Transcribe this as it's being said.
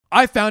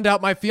I found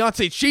out my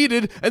fiance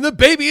cheated and the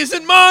baby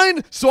isn't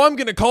mine, so I'm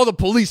gonna call the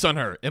police on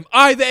her. Am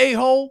I the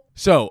a-hole?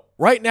 So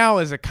right now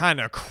is a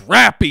kind of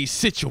crappy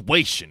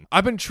situation.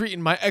 I've been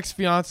treating my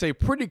ex-fiance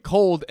pretty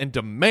cold and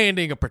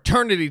demanding a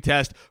paternity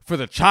test for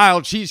the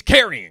child she's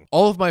carrying.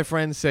 All of my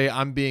friends say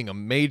I'm being a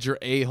major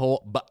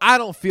a-hole, but I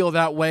don't feel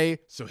that way,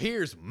 so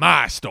here's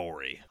my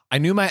story. I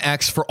knew my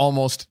ex for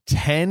almost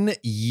 10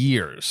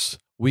 years.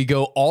 We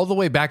go all the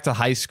way back to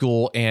high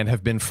school and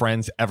have been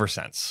friends ever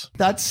since.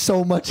 That's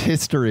so much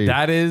history.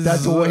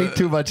 That's way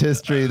too much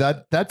history.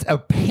 That's a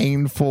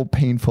painful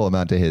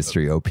amount of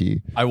history, OP.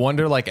 I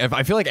wonder, like, if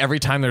I feel like every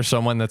time there's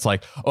someone that's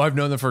like, oh, I've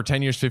known them for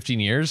 10 years,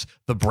 15 years,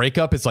 the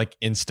breakup is like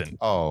instant.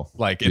 Oh.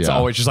 Like, it's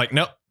always just like,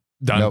 nope,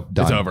 done.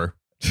 It's over.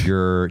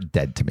 You're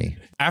dead to me.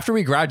 After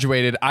we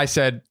graduated, I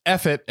said,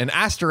 F it, and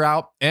asked her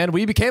out, and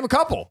we became a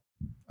couple.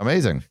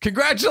 Amazing.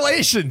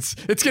 Congratulations.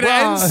 It's going to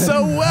end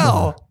so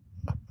well.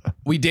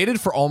 We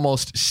dated for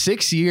almost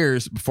 6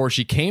 years before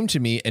she came to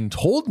me and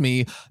told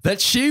me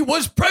that she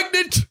was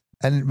pregnant.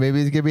 And maybe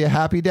he's going to be a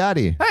happy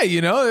daddy. Hey,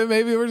 you know,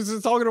 maybe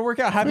it's all going to work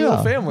out. Happy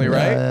little family,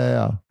 right?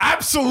 Yeah.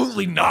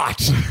 Absolutely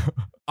not.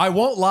 I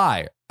won't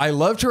lie. I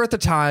loved her at the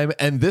time,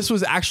 and this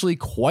was actually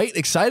quite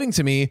exciting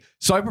to me,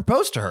 so I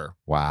proposed to her.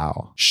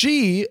 Wow.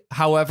 She,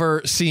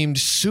 however, seemed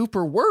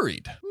super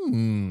worried.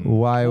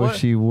 Why was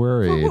she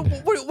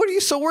worried? What are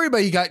you so worried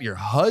about? You got your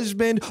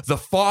husband, the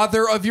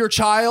father of your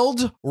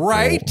child,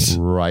 right?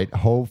 Oh, right.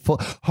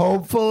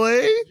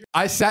 Hopefully.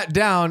 I sat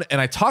down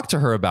and I talked to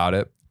her about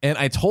it, and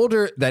I told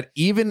her that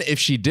even if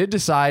she did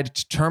decide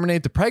to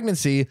terminate the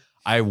pregnancy,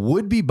 I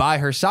would be by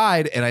her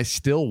side, and I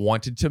still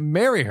wanted to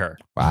marry her.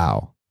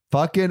 Wow.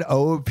 Fucking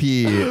OP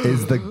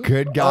is the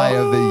good guy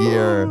of the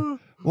year.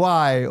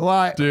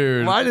 Why?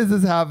 Dude. Why does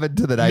this happen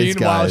to the nice guys?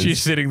 Meanwhile,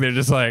 she's sitting there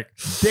just like...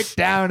 Dick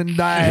down in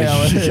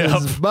Dallas.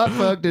 Yep. Butt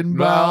fucked in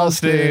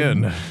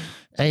Boston.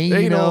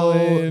 Anal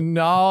in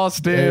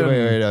Austin.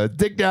 Wait, no.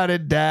 Dick down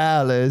in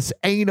Dallas.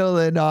 Anal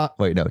in...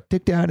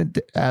 Dick down in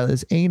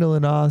Dallas. Anal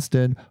in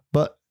Austin.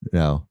 But...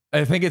 No.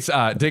 I think it's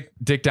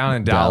Dick down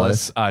in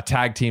Dallas,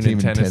 tag team in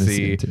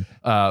Tennessee,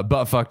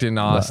 butt fucked in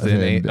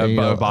Austin,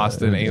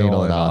 Boston,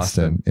 anal in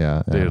Austin.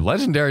 Yeah, dude,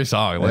 legendary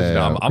song. I'm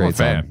a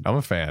fan. Song. I'm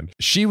a fan.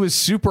 She was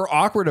super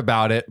awkward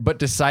about it, but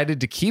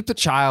decided to keep the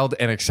child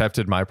and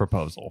accepted my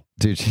proposal.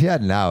 Dude, she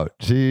had an out.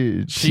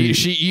 She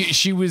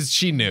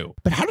knew.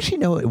 But how did she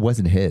know it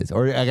wasn't his?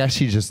 Or I guess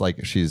she's just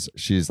like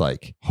she's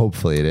like,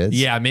 hopefully it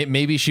is. Yeah,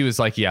 maybe she was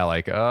like,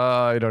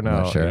 I don't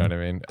know. Sure. You know what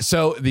I mean?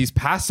 So these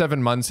past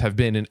 7 months have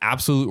been an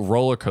absolute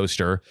roller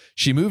coaster.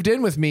 She moved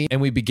in with me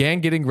and we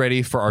began getting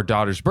ready for our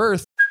daughter's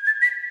birth.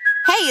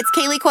 Hey, it's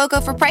Kaylee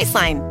Cuoco for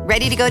Priceline.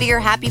 Ready to go to your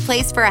happy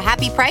place for a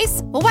happy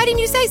price? Well, why didn't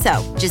you say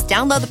so? Just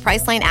download the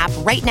Priceline app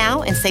right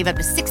now and save up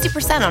to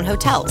 60% on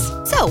hotels.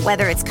 So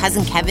whether it's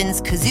Cousin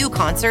Kevin's Kazoo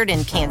Concert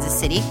in Kansas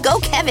City, go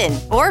Kevin,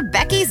 or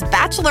Becky's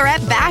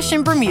Bachelorette Bash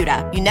in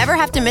Bermuda, you never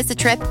have to miss a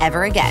trip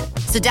ever again.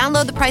 So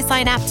download the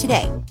Priceline app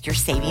today. Your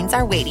savings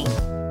are waiting.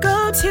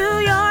 Go to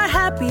your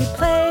happy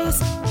place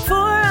for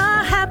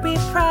a happy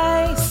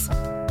price.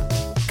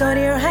 Go to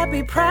your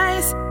happy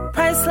price,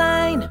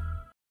 Priceline.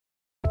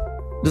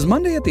 Does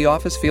Monday at the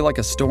office feel like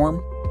a storm?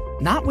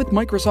 Not with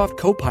Microsoft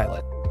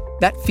Copilot.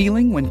 That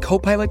feeling when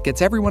Copilot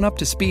gets everyone up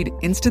to speed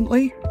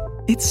instantly?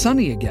 It's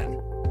sunny again.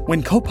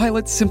 When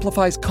Copilot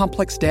simplifies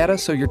complex data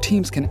so your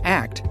teams can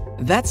act,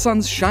 that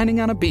sun's shining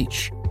on a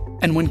beach.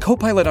 And when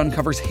Copilot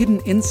uncovers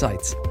hidden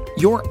insights,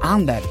 you're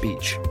on that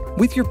beach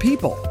with your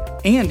people,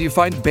 and you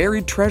find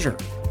buried treasure.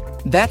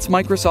 That's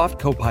Microsoft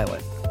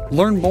Copilot.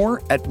 Learn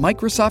more at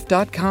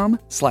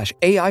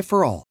Microsoft.com/AI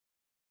for all.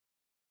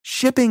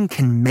 Shipping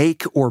can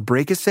make or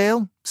break a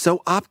sale, so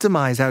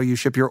optimize how you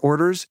ship your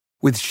orders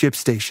with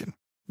ShipStation.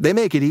 They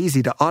make it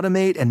easy to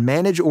automate and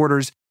manage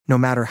orders no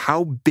matter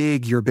how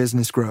big your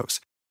business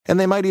grows. And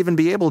they might even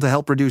be able to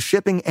help reduce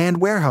shipping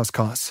and warehouse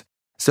costs.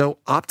 So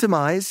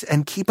optimize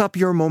and keep up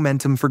your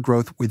momentum for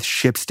growth with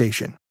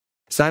ShipStation.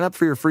 Sign up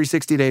for your free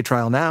 60-day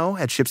trial now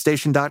at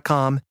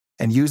ShipStation.com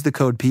and use the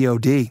code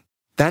POD.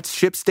 That's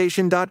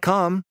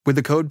ShipStation.com with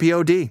the code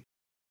POD.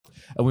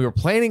 And we were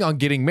planning on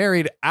getting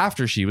married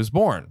after she was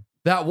born.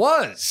 That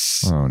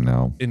was. Oh,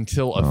 no.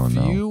 Until a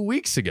few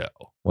weeks ago.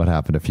 What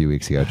happened a few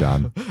weeks ago,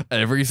 John?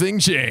 Everything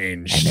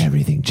changed. And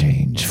everything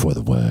changed for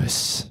the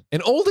worse.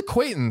 An old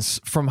acquaintance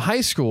from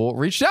high school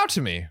reached out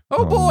to me.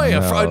 Oh boy,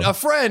 no. a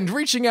friend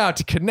reaching out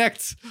to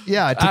connect.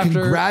 Yeah, to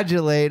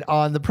congratulate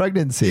on the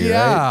pregnancy,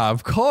 Yeah, right?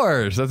 of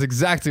course. That's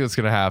exactly what's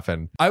going to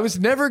happen. I was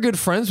never good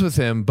friends with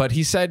him, but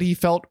he said he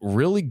felt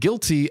really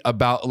guilty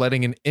about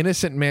letting an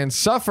innocent man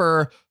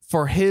suffer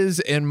for his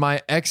and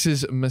my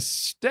ex's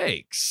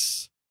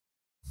mistakes.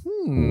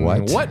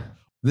 What?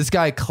 This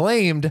guy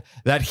claimed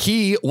that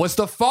he was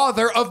the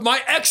father of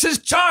my ex's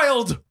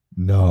child.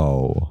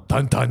 No.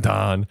 Dun, dun,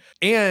 dun.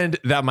 And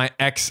that my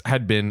ex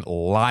had been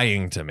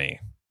lying to me.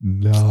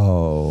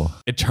 No.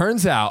 It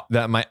turns out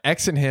that my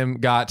ex and him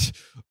got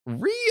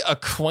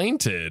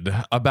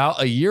reacquainted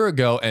about a year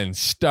ago and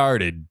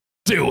started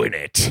doing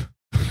it.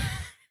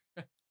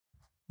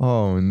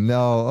 Oh,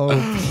 no.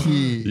 OP.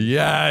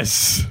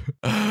 Yes.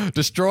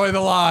 Destroy the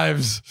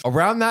lives.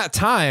 Around that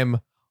time,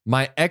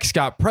 my ex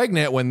got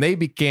pregnant when they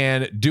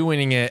began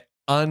doing it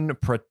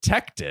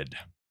unprotected.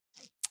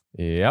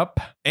 Yep.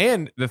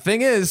 And the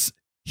thing is,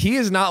 he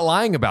is not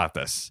lying about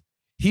this.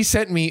 He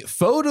sent me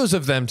photos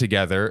of them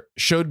together,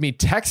 showed me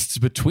texts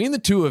between the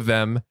two of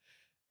them,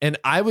 and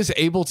I was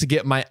able to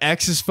get my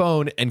ex's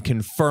phone and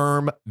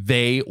confirm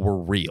they were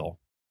real.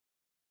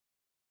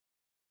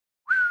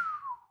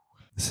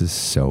 This is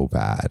so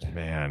bad.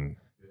 Man.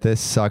 This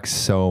sucks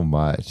so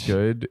much.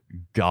 Good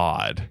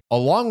God.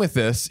 Along with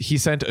this, he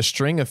sent a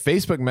string of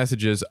Facebook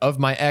messages of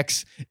my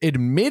ex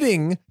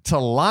admitting to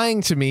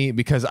lying to me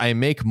because I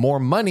make more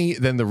money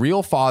than the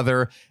real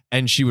father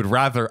and she would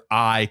rather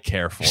I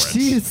care for it.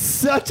 She is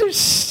such a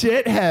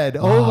shithead.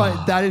 Oh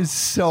my, that is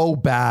so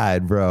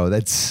bad, bro.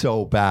 That's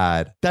so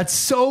bad. That's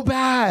so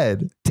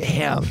bad.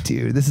 Damn,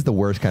 dude. This is the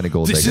worst kind of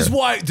gold digger.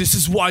 This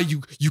is why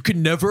you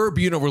can never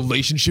be in a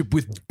relationship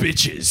with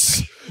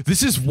bitches.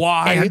 This is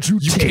why Andrew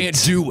you Tate.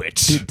 can't do it.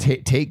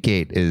 Dude,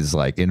 Tate-Gate is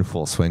like in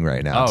full swing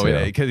right now. Oh, too.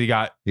 yeah, because he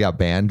got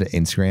banned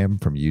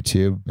Instagram from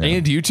YouTube.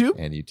 and YouTube.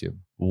 And YouTube.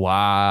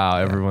 Wow,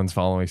 everyone's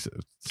following.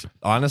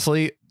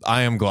 Honestly,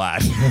 I am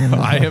glad.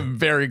 I am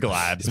very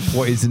glad. He's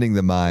poisoning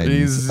the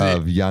minds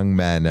of young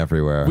men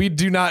everywhere. We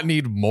do not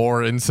need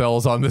more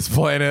incels on this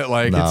planet.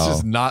 Like, No. it's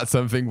just not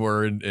something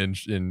we're in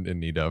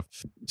need of.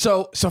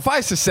 So,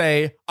 suffice to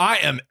say, I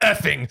am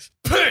effing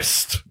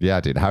pissed.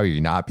 Yeah, dude. How are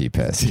you not be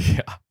pissed?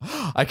 Yeah.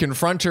 I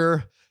confront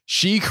her.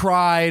 She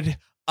cried.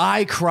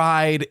 I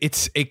cried.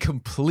 It's a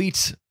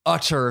complete,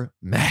 utter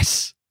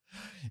mess.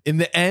 In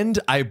the end,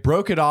 I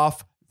broke it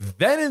off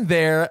then and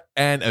there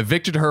and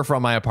evicted her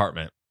from my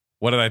apartment.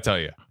 What did I tell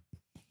you?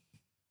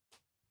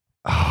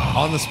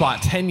 On the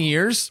spot, 10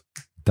 years,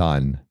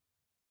 Done.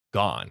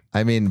 gone.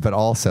 I mean, but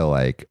also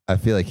like, I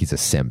feel like he's a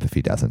simp if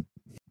he doesn't.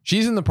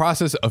 She's in the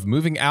process of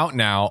moving out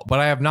now, but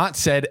I have not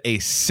said a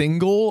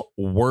single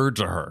word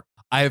to her.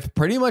 I have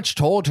pretty much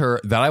told her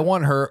that I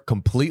want her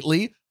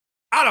completely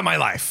out of my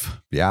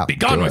life. Yeah. Be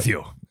gone do with it.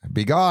 you.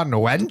 Be gone,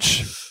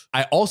 wench.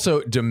 I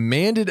also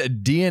demanded a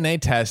DNA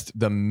test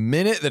the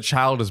minute the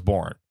child is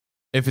born.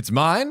 If it's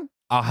mine,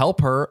 I'll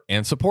help her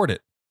and support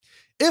it.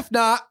 If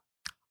not,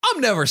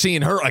 I'm never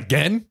seeing her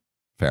again.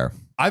 Fair.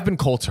 I've been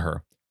cold to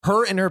her.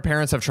 Her and her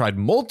parents have tried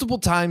multiple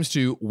times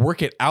to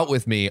work it out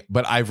with me,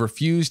 but I've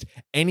refused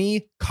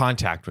any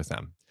contact with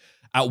them.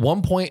 At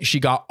one point, she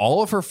got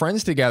all of her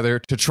friends together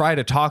to try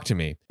to talk to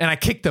me, and I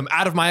kicked them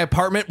out of my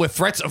apartment with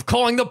threats of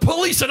calling the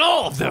police on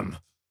all of them.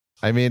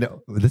 I mean,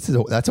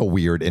 that's a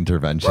weird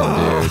intervention,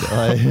 dude.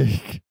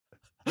 Like,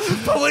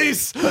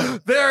 police,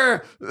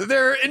 they're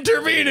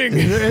intervening.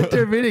 they're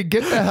intervening.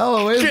 Get the hell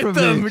away from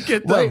me.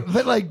 Get them. Wait,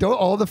 but like, don't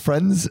all the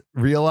friends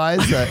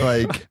realize that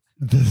like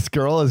this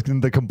girl is in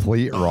the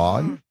complete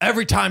wrong?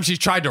 Every time she's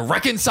tried to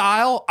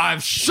reconcile,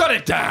 I've shut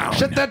it down.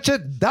 Shut that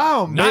shit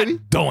down, Not baby.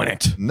 doing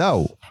it.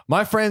 No.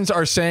 My friends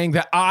are saying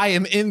that I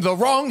am in the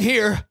wrong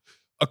here.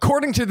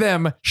 According to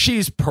them,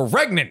 she's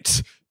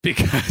pregnant.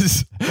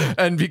 Because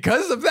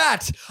of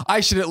that,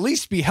 I should at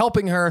least be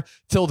helping her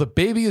till the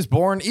baby is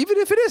born, even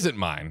if it isn't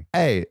mine.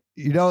 Hey,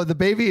 the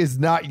baby is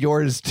not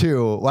yours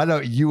too. Why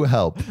don't you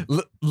help?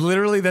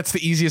 Literally, that's the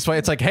easiest way.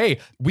 It's like, hey,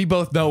 we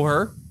both know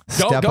her.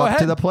 Step go up ahead.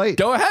 to the plate.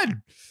 Go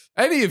ahead.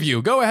 Any of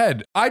you, go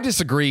ahead. I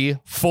disagree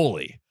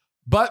fully,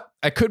 but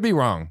I could be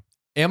wrong.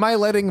 Am I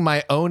letting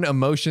my own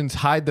emotions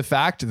hide the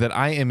fact that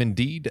I am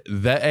indeed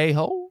the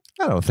a-hole?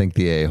 I don't think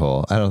the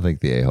a-hole.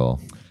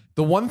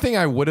 The one thing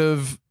I would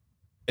have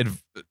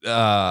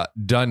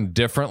done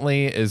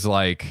differently is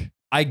like,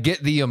 I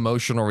get the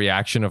emotional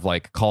reaction of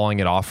like calling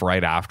it off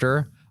right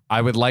after.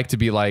 I would like to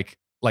be like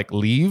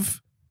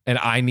leave, and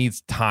I need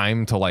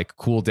time to like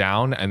cool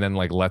down, and then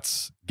like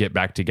let's get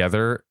back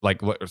together.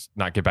 Like,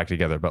 not get back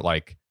together, but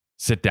like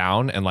sit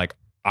down and like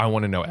I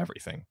want to know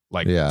everything.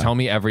 Like, tell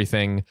me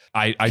everything.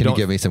 Can you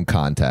give me some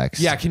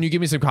context? Yeah, can you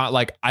give me some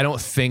like I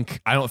don't think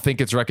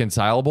it's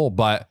reconcilable,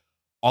 but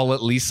I'll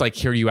at least like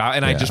hear you out,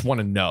 and I just want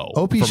to know.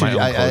 OP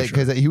should,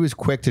 because he was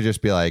quick to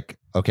just be like,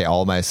 okay,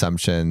 all my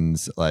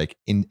assumptions, like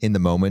in the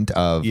moment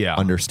of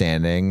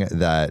understanding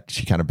that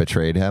she kind of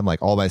betrayed him,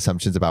 like all my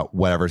assumptions about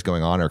whatever's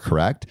going on are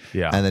correct.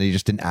 Yeah. And then he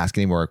just didn't ask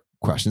any more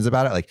questions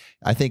about it. Like,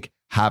 I think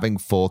having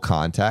full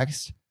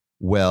context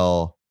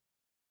will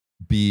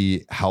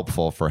be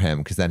helpful for him,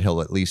 because then he'll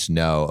at least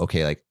know,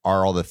 okay, like,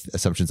 are all the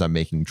assumptions I'm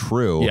making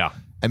true? Yeah.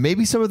 And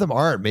maybe some of them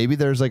aren't. Maybe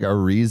there's like a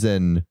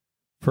reason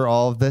for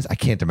all of this. I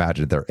can't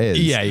imagine there is.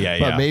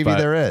 But maybe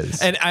there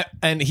is.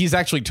 And he's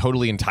actually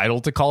totally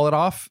entitled to call it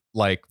off.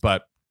 Like,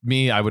 but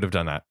me, I would have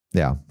done that.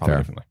 Yeah, probably fair.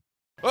 Differently.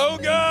 Oh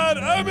God,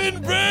 I'm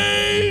in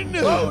pain!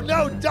 Oh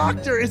no,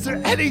 doctor! Is there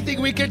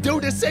anything we can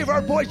do to save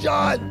our boy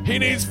John? He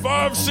needs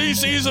 5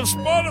 cc's of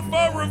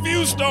Spotify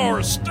review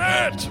stars.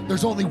 Stat!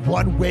 There's only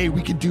one way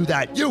we can do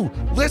that. You,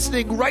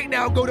 listening right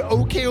now, go to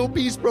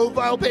OKOP's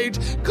profile page,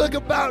 click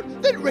about,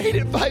 then rate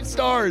it 5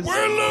 stars.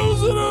 We're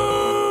losing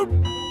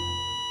him!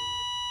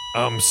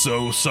 I'm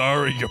so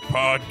sorry your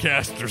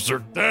podcasters are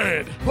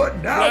dead.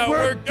 But now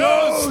we're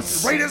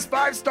ghosts! Rate us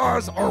 5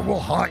 stars or we'll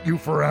haunt you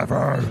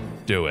forever.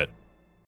 Do it.